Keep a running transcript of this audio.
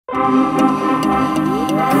I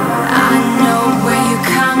know where you're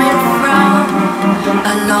coming from.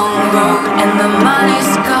 A long road and the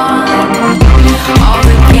money's gone. All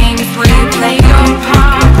the games where you play your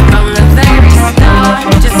part from the very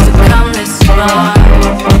start, just to come this far.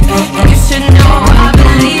 And you should know I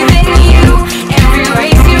believe in you. Every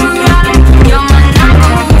race you run, you're my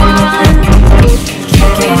number one.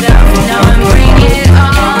 Kick it up now and bring it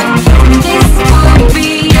on. This will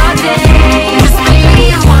be your day. Just make me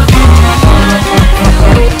one.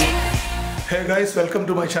 Hey guys, welcome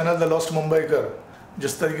to my channel The Lost Mumbaiker.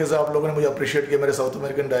 जिस तरीके से आप लोगों ने मुझे appreciate किया मेरे south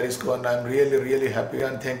American diaries को, and I'm really happy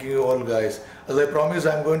and thanking you all guys. As I promised,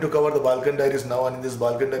 I'm going to cover the Balkan Diaries now, and in this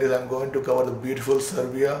Balkan Diaries I'm going to cover the beautiful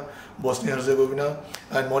Serbia, Bosnia Herzegovina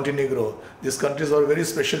and Montenegro. These countries were very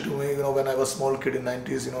special to me, when I was a small kid in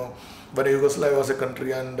 90s, when Yugoslavia was a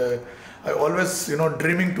country, and I always,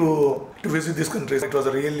 dreaming to visit these countries. It was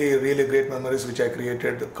a really great memories which I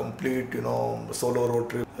created, a complete, solo road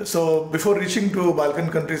trip. So before reaching to Balkan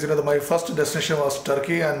countries, my first destination was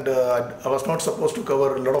Turkey, and I was not supposed to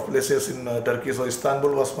cover a lot of places in Turkey. So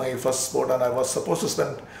Istanbul was my first spot, and I was supposed to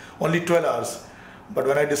spend only 12 hours. But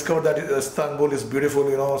when I discovered that Istanbul is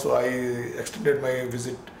beautiful, so I extended my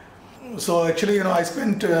visit. So actually, I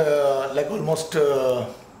spent like almost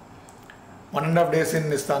 1.5 days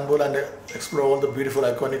in Istanbul and explore all the beautiful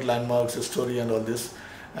iconic landmarks, history and all this.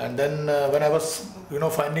 And then when I was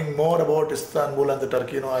finding more about Istanbul and the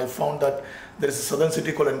Turkey, I found that there is a southern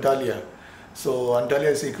city called Antalya. So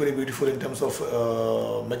Antalya is equally beautiful in terms of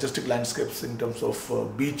majestic landscapes, in terms of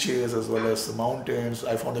beaches as well as mountains.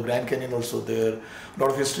 I found the Grand Canyon also there, a lot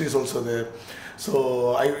of history is also there.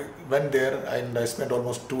 So I went there and I spent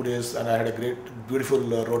almost 2 days, and I had a beautiful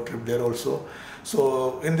road trip there also.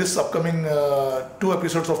 So in this upcoming 2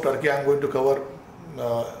 episodes of Turkey, I'm going to cover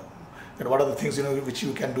what are the things which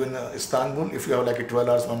you can do in Istanbul if you have like 12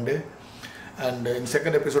 hours one day. And in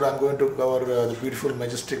second episode, I'm going to cover the beautiful,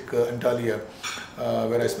 majestic Antalya,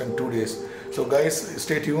 where I spent 2 days. So guys,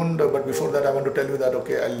 stay tuned. But before that, I want to tell you that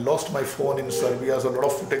I lost my phone in Serbia, so a lot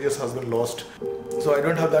of footages has been lost. So I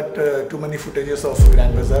don't have that too many footages of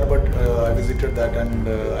Grand Bazaar, but I visited that, and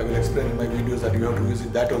I will explain in my videos that you have to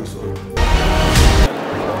visit that also.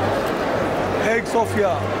 Hagia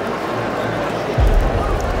Sophia.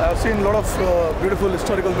 I've seen a lot of beautiful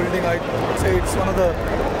historical building. I'd say it's one of the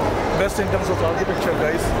best in terms of architecture,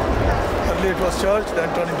 guys. Earlier it was church,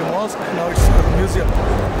 then turned into mosque, now it's a museum.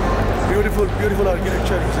 Beautiful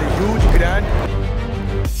architecture. It's a huge, grand.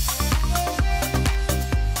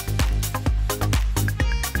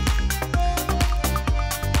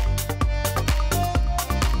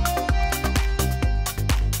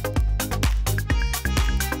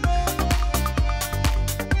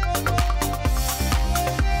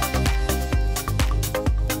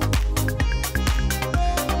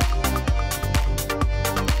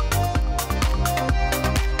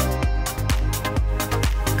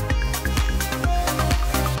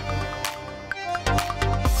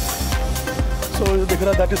 So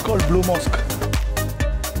that is called Blue Mosque.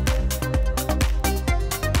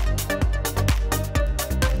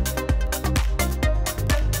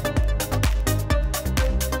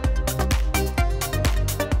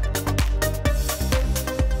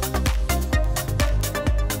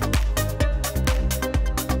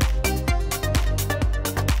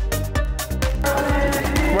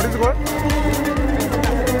 What is it called?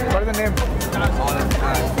 What is the name?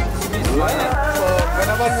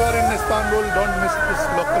 Whenever you are in Istanbul, don't miss this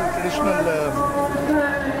local traditional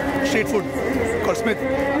street food called Smith.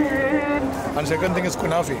 And second thing is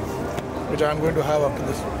kunafi, which I am going to have after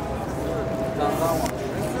this.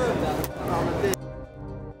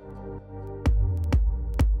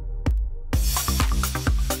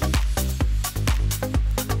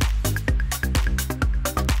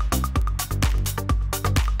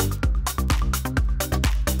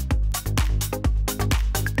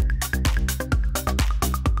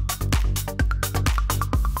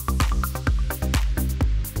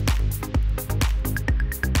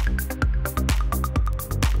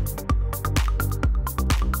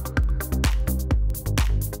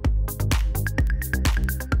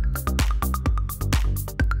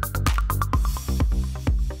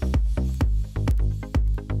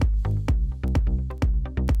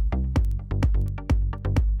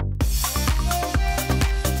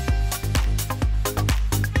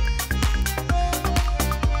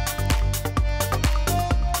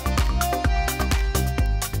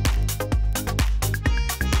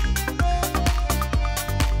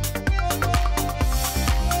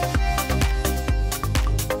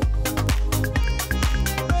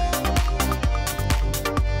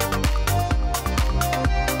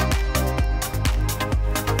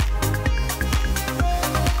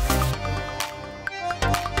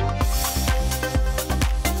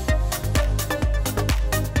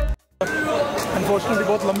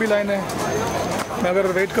 बहुत लंबी line है, मैं अगर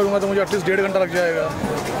wait करूँगा तो मुझे at least 1.5 घंटा लग जाएगा.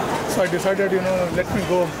 So I decided, let me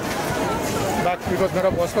go back because मेरा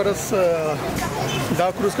बॉस्फोरस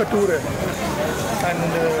dhow cruise का टूर है,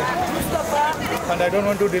 and I don't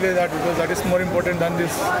want to delay that because that is more important than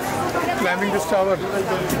this climbing this tower.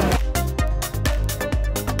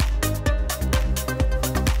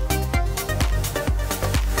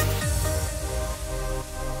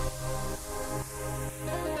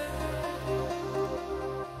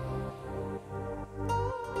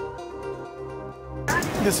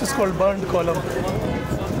 This is called burned column.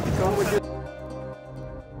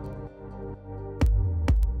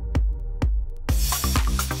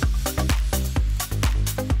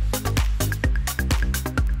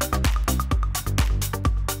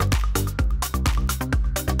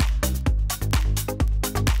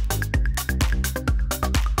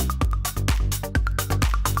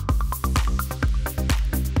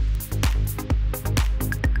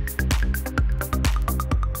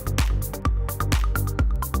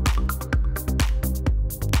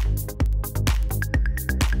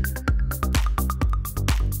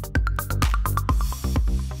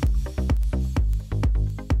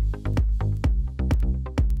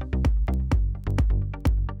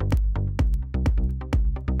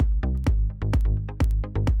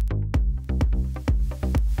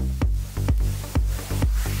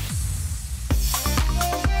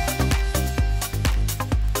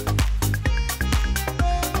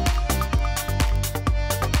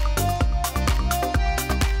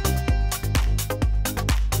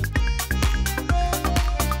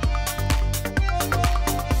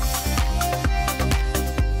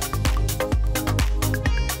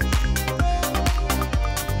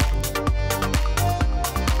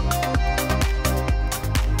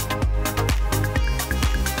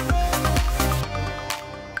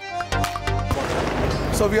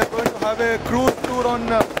 So we are going to have a cruise tour on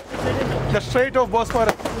the strait of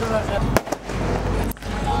Bosporus.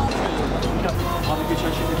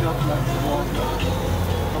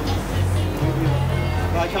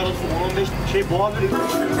 Belki arası 15 boğa bile.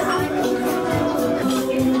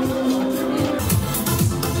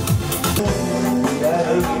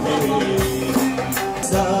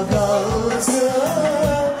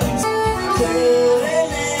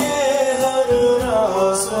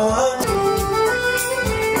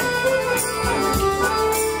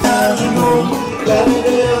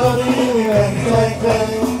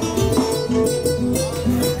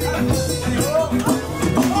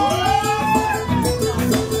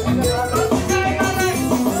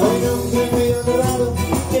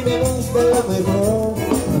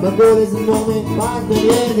 Quando es il nome, parte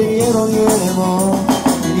viene io non glielo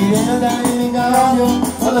mi viene dall'ingaggio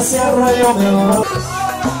alla serra io me lo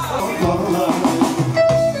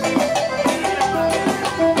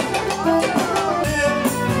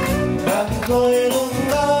ben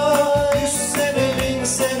koynunda 100 sene 1000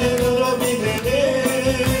 sene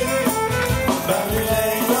durabilirim ben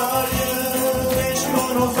Leyla'yı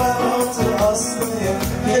Mecnun'u Ferhat'ı Aslı'yı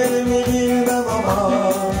yerimi bilmem ama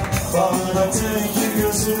bağına tek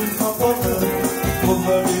gözüm kapalı bu